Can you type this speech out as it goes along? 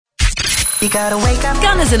You gotta wake up.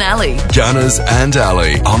 Gunners and Ali. Gunners and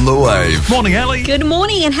Ali on the wave. Morning, Ali. Good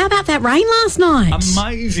morning, and how about that rain last night?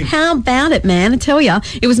 Amazing. How about it, man? I tell you,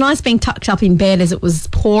 it was nice being tucked up in bed as it was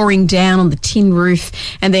pouring down on the tin roof,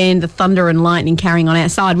 and then the thunder and lightning carrying on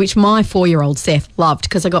outside, which my 4-year-old Seth loved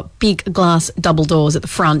because I got big glass double doors at the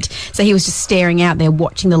front, so he was just staring out there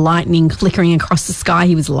watching the lightning flickering across the sky.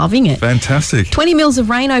 He was loving it. Fantastic. 20 mils of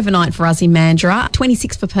rain overnight for us in Mandurah,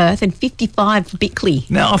 26 for Perth, and 55 for Bickley.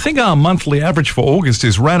 Now, I think our monthly average for August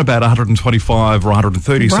is around about 125 or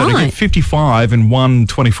 130, so to Right. get 55 in one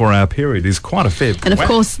 24-hour period is quite a fair. And of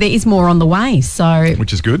course, there is more on the way, so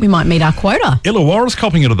Which is good. we might meet our quota. Illawarra's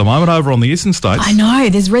copping it at the moment over on the eastern states. I know.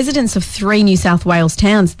 There's residents of 3 New South Wales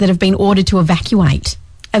towns that have been ordered to evacuate.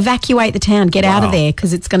 Evacuate the town. Get out of there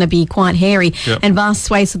because it's going to be quite hairy. Yep. And vast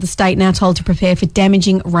swathes of the state now told to prepare for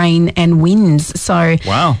damaging rain and winds. So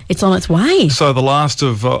Wow. it's on its way. So the last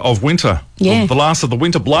of winter. Yeah. The last of the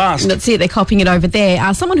winter blast. That's it. They're copping it over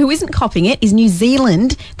there. Someone who isn't copping it is New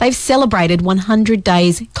Zealand. They've celebrated 100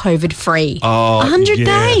 days COVID-free. 100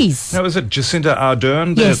 days. Now, is it Jacinda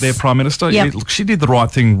Ardern, Yes. their Prime Minister? Yep. Yeah, look, she did the right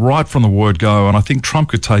thing right from the word go, and I think Trump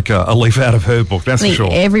could take a leaf out of her book, that's I for think sure.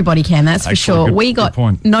 everybody can, that's for Actually, sure. good- We good got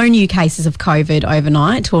point. no new cases of COVID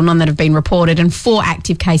overnight, or none that have been reported, and 4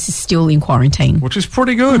 active cases still in quarantine. Which is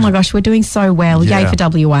pretty good. Oh my gosh, we're doing so well. Yeah. Yay for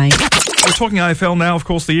WA. We're talking AFL now. Of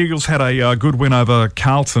course, the Eagles had a good win over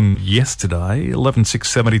Carlton yesterday,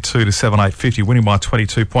 11-6-72 to 7-8-50, winning by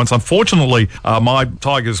 22 points. Unfortunately, my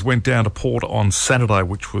Tigers went down to Port on Saturday,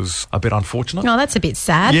 which was a bit unfortunate. Oh, that's a bit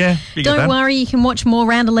sad. Yeah, you get Don't that. worry, you can watch more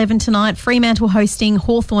round 11 tonight. Fremantle hosting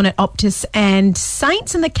Hawthorn at Optus, and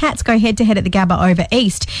Saints and the Cats go head-to-head at the Gabba over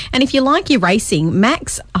East. And if you like your racing,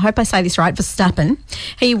 Max, I hope I say this right, Verstappen,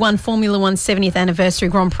 he won Formula One's 70th anniversary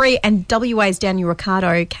Grand Prix, and WA's Daniel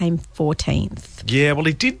Ricciardo came 14th. Yeah, well,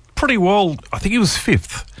 he did pretty well. I think he was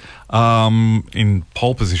 5th in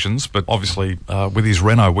pole positions, but obviously with his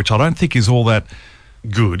Renault, which I don't think is all that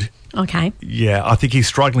good. Okay. Yeah, I think he's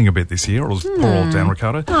struggling a bit this year, or poor old Dan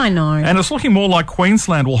Ricciardo. I know. And it's looking more like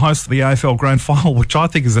Queensland will host the AFL Grand Final, which I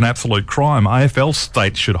think is an absolute crime. AFL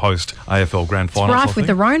states should host AFL Grand Finals. Rife with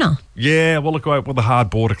the Rona. Yeah, well, look, with the hard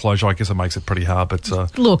border closure, I guess it makes it pretty hard, but...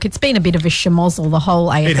 Look, it's been a bit of a schmozzle the whole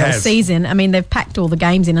It AFL has. season. I mean, they've packed all the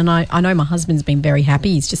games in, and I know my husband's been very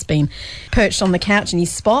happy. He's just been perched on the couch in his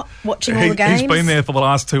spot watching all the games. He's been there for the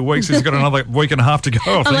last 2 weeks. He's got another week and a half to go,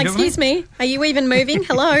 I I'm think, like, hasn't he? excuse me, are you even moving?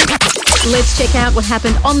 Hello. Let's check out what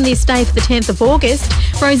happened on this day for the 10th of August.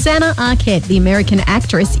 Rosanna Arquette, the American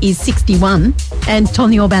actress, is 61.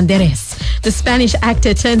 Antonio Banderas, the Spanish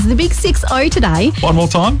actor, turns the big 60 today. One more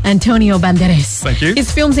time. Antonio Banderas. Thank you.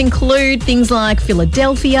 His films include things like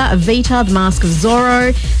Philadelphia, Evita, The Mask of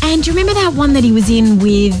Zorro. And do you remember that one that he was in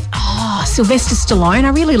with Sylvester Stallone? I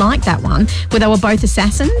really liked that one, where they were both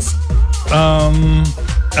assassins.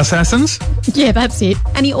 Assassins? Yeah, that's it.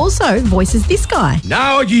 And he also voices this guy.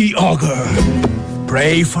 Now ye augur,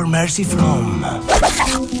 pray for mercy from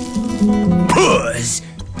Puss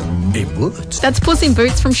in Boots. That's Puss in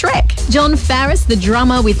Boots from Shrek. John Farris, the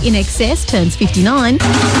drummer with In Excess, turns 59.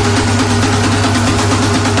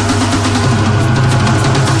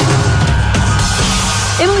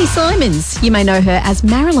 Emily Simons, you may know her as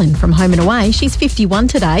Marilyn from Home and Away. She's 51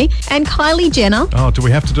 today. And Kylie Jenner. Oh, do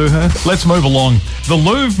we have to do her? Let's move along. The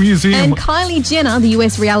Louvre Museum... And Kylie Jenner, the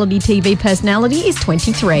US reality TV personality, is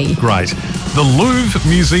 23. Great. The Louvre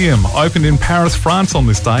Museum opened in Paris, France on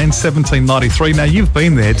this day in 1793. Now, you've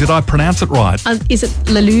been there. Did I pronounce it right? Is it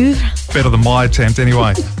Le Louvre? Better than my attempt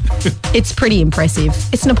anyway. It's pretty impressive.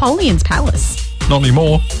 It's Napoleon's palace. Not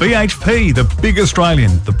anymore. BHP, the big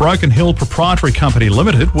Australian, the Broken Hill Proprietary Company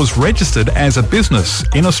Limited, was registered as a business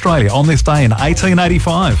in Australia on this day in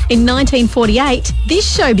 1885. In 1948,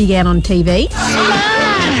 this show began on TV.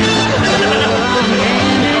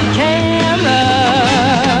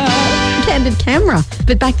 Candid camera.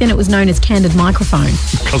 But back then it was known as candid microphone.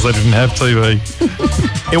 Because they didn't have TV.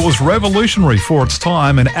 It was revolutionary for its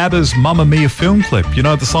time, and ABBA's Mamma Mia film clip, you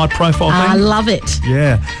know, the side profile I thing? love it.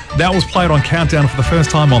 Yeah. That was played on Countdown for the first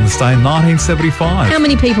time on this day in 1975. How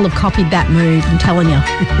many people have copied that move? I'm telling you.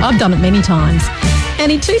 I've done it many times. And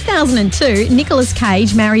in 2002, Nicolas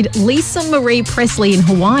Cage married Lisa Marie Presley in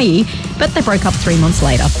Hawaii, but they broke up 3 months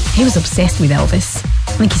later. He was obsessed with Elvis.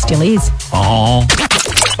 I think he still is. Oh.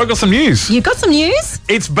 I've got some news. You've got some news?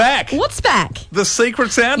 It's back. What's back? The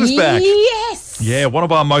secret sound is back. Yes. Yeah, one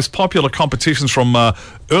of our most popular competitions from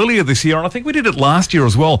earlier this year, and I think we did it last year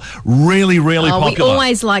as well. Really, really popular. We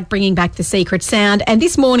always like bringing back the secret sound. And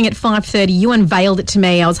this morning at 5:30, you unveiled it to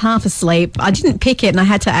me. I was half asleep. I didn't pick it, and I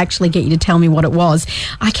had to actually get you to tell me what it was.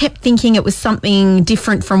 I kept thinking it was something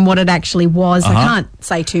different from what it actually was. I can't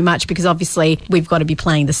say too much because obviously we've got to be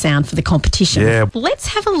playing the sound for the competition. Yeah. Let's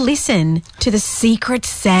have a listen to the secret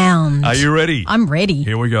sound. Are you ready? I'm ready.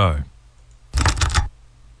 Here we go.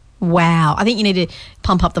 Wow. I think you need to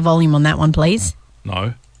pump up the volume on that one, please.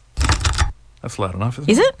 No. That's loud enough, isn't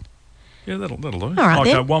Is it? Yeah, that'll do. All right,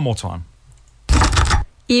 okay, then. one more time.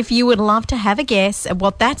 If you would love to have a guess at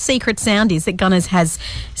what that secret sound is that Gunners has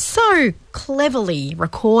so cleverly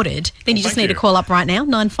recorded, then you just need to call up right now,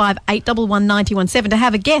 958 11917 to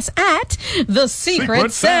have a guess at the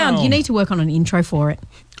secret sound. You need to work on an intro for it.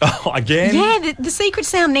 Oh, again? Yeah, the secret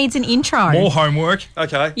sound needs an intro. More homework.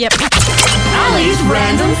 Okay. Yep. Ali's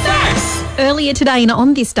Random Facts. Earlier today and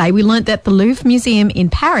on this day, we learnt that the Louvre Museum in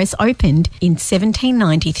Paris opened in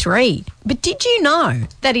 1793. But did you know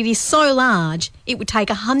that it is so large, it would take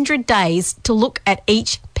 100 days to look at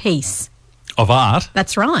each piece? Of art?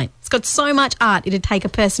 That's right. It's got so much art, it'd take a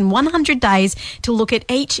person 100 days to look at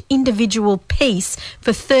each individual piece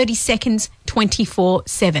for 30 seconds,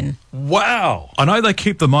 24/7. Wow. I know they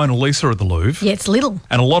keep the Mona Lisa at the Louvre. Yeah, it's little.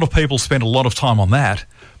 And a lot of people spend a lot of time on that.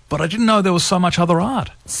 But I didn't know there was so much other art.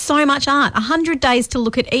 So much art. 100 days to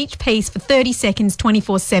look at each piece for 30 seconds,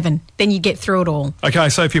 24/7. Then you get through it all. Okay,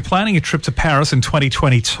 so if you're planning a trip to Paris in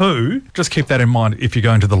 2022, just keep that in mind if you're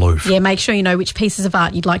going to the Louvre. Yeah, make sure you know which pieces of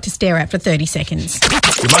art you'd like to stare at for 30 seconds.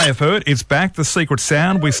 You may have heard, it's back, the secret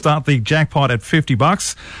sound. We start the jackpot at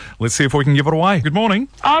 $50. Let's see if we can give it away. Good morning.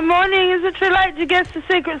 Oh, morning. Is it too late to guess the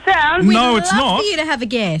secret sound? No, it's Love not. for you to have a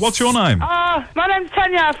guess. What's your name? Oh, my name's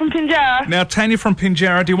Tanya from Pinjarra. Now, Tanya from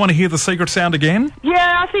Pinjarra, do you want to hear the secret sound again?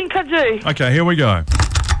 Yeah, I think I do. Okay, here we go.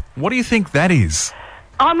 What do you think that is?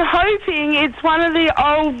 I'm hoping it's one of the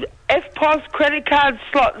old FPOS credit card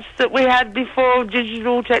slots that we had before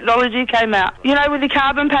digital technology came out. You know, with the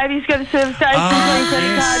carbon paper, you go to service station, put a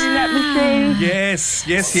credit card in that machine.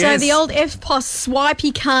 Yes. So the old FPOS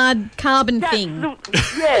swipey card carbon That's thing.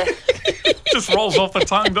 Yeah. Just rolls off the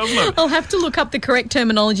tongue, doesn't it? I'll have to look up the correct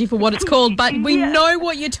terminology for what it's called, but we Yeah. know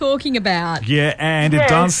what you're talking about. Yeah, and it Yeah.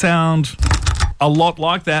 does sound a lot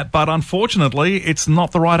like that, but unfortunately, it's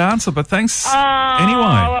not the right answer. But thanks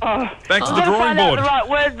anyway. Back to the drawing Find out board. the right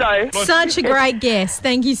word, though. Such a great guess.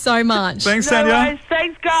 Thank you so much. Thanks, No Tanya. worries.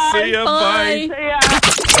 Thanks, guys. See ya, Bye. bye. See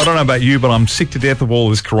ya. I don't know about you, but I'm sick to death of all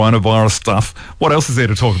this coronavirus stuff. What else is there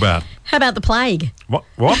to talk about? How about the plague? What?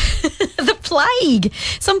 The plague.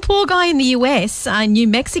 Some poor guy in the US, New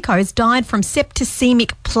Mexico, has died from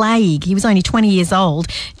septicemic plague. He was only 20 years old,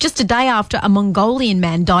 just a day after a Mongolian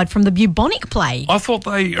man died from the bubonic plague. I thought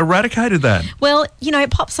they eradicated that. Well, you know, it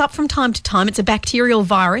pops up from time to time. It's a bacterial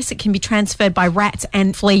virus. It can be transferred by rats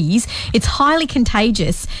and fleas. It's highly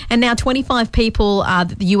contagious. And now 25 people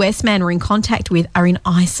that the US man were in contact with are in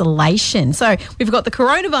isolation. So we've got the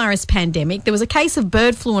coronavirus pandemic. There was a case of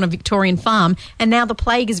bird flu on a Victorian farm, and now the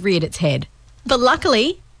plague has reared its head. But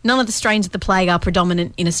luckily, none of the strains of the plague are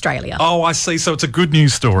predominant in Australia. Oh, I see. So it's a good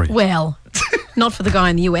news story. Well, not for the guy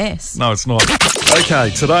in the US. No, it's not. Okay,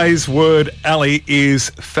 today's word, Ali, is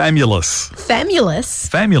famulous. Famulous?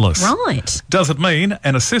 Famulous. Right. Does it mean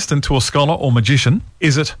an assistant to a scholar or magician?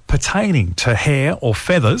 Is it pertaining to hair or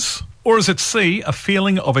feathers? Or is it C, a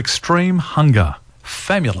feeling of extreme hunger?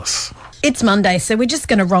 Famulous. It's Monday, so we're just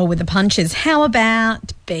going to roll with the punches. How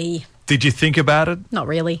about B? Did you think about it? Not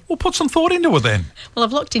really. Well, put some thought into it then. Well,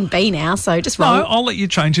 I've locked in B now, so just roll. No, I'll let you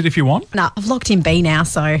change it if you want. No, I've locked in B now,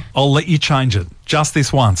 so I'll let you change it. Just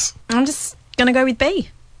this once. I'm just going to go with B.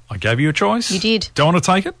 I gave you a choice. You did. Don't want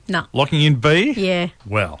to take it? No. Locking in B? Yeah.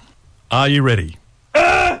 Well, are you ready?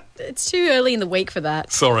 It's too early in the week for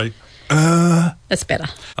that. Sorry. That's better.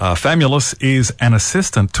 Famulous is an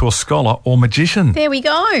assistant to a scholar or magician. There we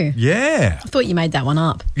go. Yeah. I thought you made that one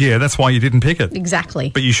up. Yeah, that's why you didn't pick it.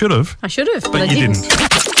 Exactly. But you should have. I should have, but I you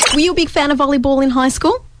didn't. Were you a big fan of volleyball in high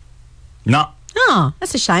school? No. Oh,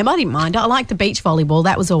 that's a shame. I didn't mind it. I liked the beach volleyball.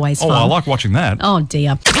 That was always fun. Oh, I like watching that. Oh,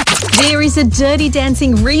 dear. There is a Dirty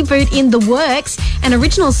Dancing reboot in the works, and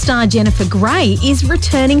original star Jennifer Grey is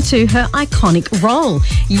returning to her iconic role.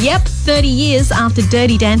 Yep, 30 years after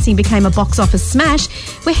Dirty Dancing became a box office smash,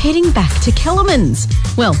 we're heading back to Kellerman's.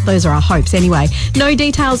 Well, those are our hopes anyway. No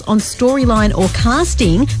details on storyline or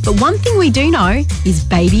casting, but one thing we do know is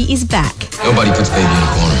Baby is back. Nobody puts baby in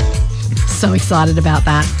a corner. So excited about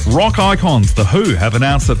that. Rock icons The Who have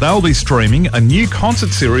announced that they'll be streaming a new concert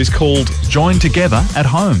series called Join Together at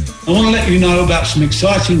Home. I want to let you know about some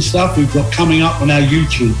exciting stuff we've got coming up on our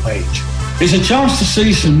YouTube page. It's a chance to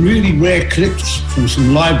see some really rare clips from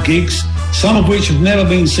some live gigs, some of which have never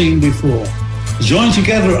been seen before. The Join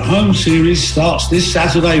Together at Home series starts this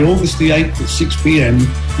Saturday, August the 8th at 6 p.m.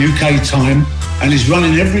 UK time, and is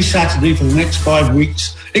running every Saturday for the next 5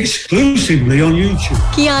 weeks, exclusively on YouTube.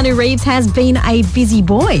 Keanu Reeves has been a busy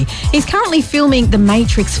boy. He's currently filming The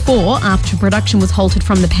Matrix 4 after production was halted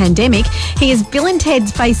from the pandemic. He is Bill and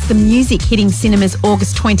Ted's Face the Music hitting cinemas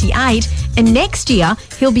August 28, and next year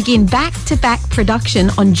he'll begin back-to-back production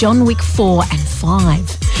on John Wick 4 and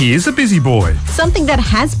 5. He is a busy boy. Something that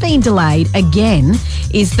has been delayed again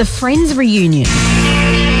is the Friends reunion.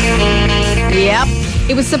 Yep.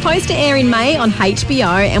 It was supposed to air in May on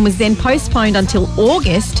HBO and was then postponed until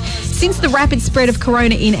August. Since the rapid spread of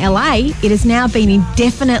corona in LA, it has now been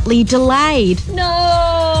indefinitely delayed.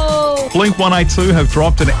 No! Blink-182 have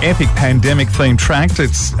dropped an epic pandemic-themed track.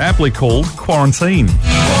 It's aptly called Quarantine.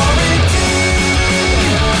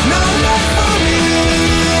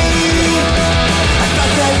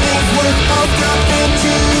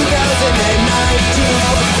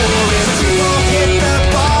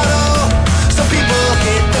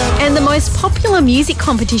 And the most popular music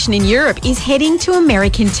competition in Europe is heading to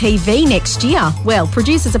American TV next year. Well,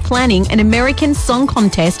 producers are planning an American song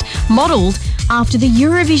contest modelled after the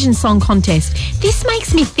Eurovision Song Contest. This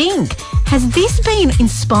makes me think, has this been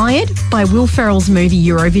inspired by Will Ferrell's movie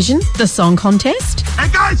Eurovision, the Song Contest? Hey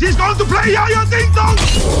guys, he's going to play Yo-Yo Ding Dong!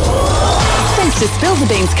 Thanks to Spill the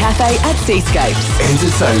Beans Cafe at Seascapes.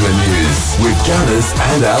 Entertainment news with Gunners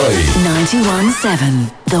and Ali. 91.7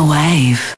 The Wave.